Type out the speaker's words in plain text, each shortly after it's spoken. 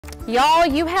Y'all,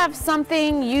 you have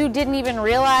something you didn't even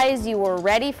realize you were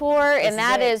ready for, and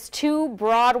that is two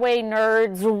Broadway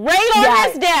nerds right on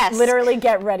this desk. Literally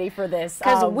get ready for this.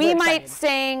 Because we might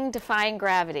sing Defying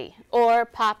Gravity or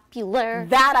Popular.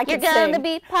 That I can sing. You're gonna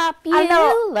be popular. I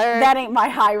know, that ain't my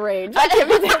high range.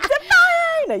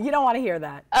 You don't want to hear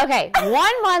that. Okay,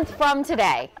 1 month from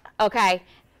today, okay,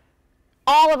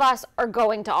 all of us are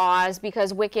going to Oz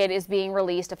because Wicked is being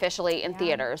released officially in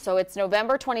theaters. So it's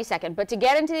November 22nd. But to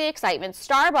get into the excitement,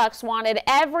 Starbucks wanted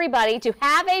everybody to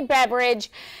have a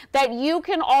beverage that you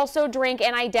can also drink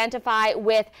and identify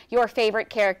with your favorite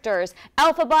characters,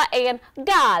 Elphaba and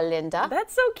Galinda.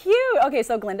 That's so cute. Okay,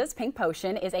 so Glinda's Pink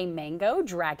Potion is a mango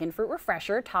dragon fruit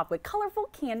refresher topped with colorful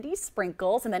candy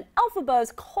sprinkles. And then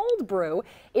Elphaba's Cold Brew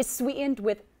is sweetened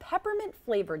with peppermint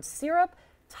flavored syrup,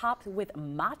 topped with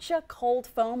matcha cold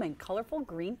foam and colorful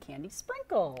green candy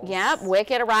sprinkles. Yep,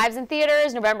 Wicked arrives in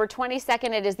theaters November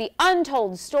 22nd. It is the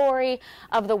untold story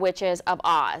of the Witches of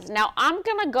Oz. Now, I'm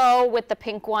going to go with the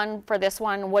pink one for this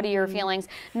one. What are your feelings?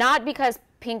 Not because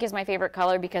pink is my favorite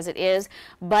color, because it is,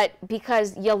 but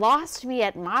because you lost me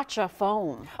at matcha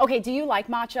foam. Okay, do you like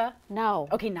matcha? No.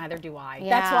 Okay, neither do I.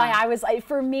 Yeah. That's why I was,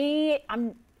 for me,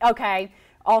 okay.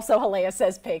 Also, Halea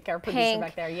says pink, our producer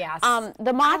back there, yes.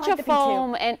 The matcha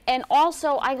foam, and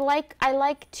also I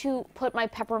like to put my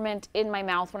peppermint in my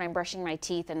mouth when I'm brushing my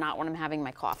teeth and not when I'm having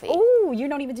my coffee. Ooh, you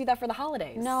don't even do that for the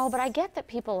holidays. No, but I get that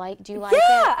people like, do you like it?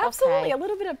 Yeah, absolutely. Okay. A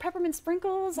little bit of peppermint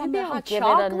sprinkles on the hot give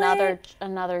chocolate. it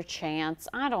another chance.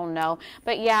 I don't know.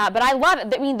 But yeah, but I love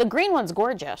it. I mean, the green one's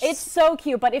gorgeous. It's so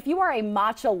cute, but if you are a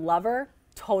matcha lover,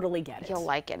 totally get it. You'll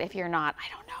like it. If you're not,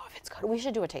 I don't know if it's good. We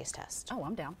should do a taste test. Oh,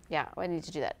 I'm down. Yeah, I need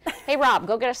to do that. Hey, Rob,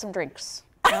 go get us some drinks.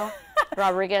 No?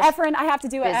 Rodriguez. Efren, I have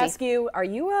to ask you, are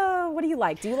you, what do you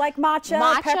like? Do you like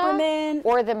matcha, peppermint?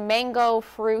 Or the mango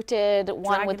fruited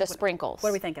one with the sprinkles? What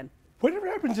are we thinking? Whatever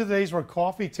happened to the days where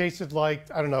coffee tasted like,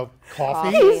 I don't know,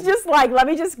 coffee? He's just like, let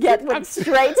me just get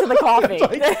straight to the coffee.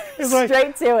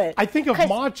 Straight to it. I think of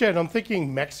matcha and I'm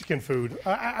thinking Mexican food.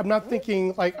 I'm not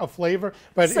thinking like a flavor.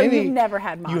 But so you've never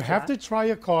had matcha? You have to try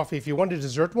a coffee. If you want a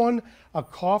dessert one, a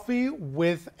coffee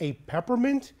with a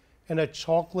peppermint and a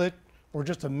chocolate, or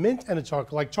just a mint and a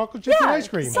chocolate, like chocolate chip and ice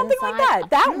cream. Something like that.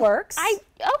 That works.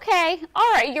 Okay,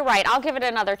 all right, you're right. I'll give it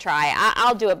another try.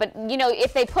 I'll do it. But, you know,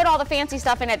 if they put all the fancy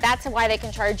stuff in it, that's why they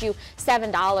can charge you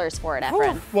 $7 for it,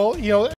 Efren. Well, you know,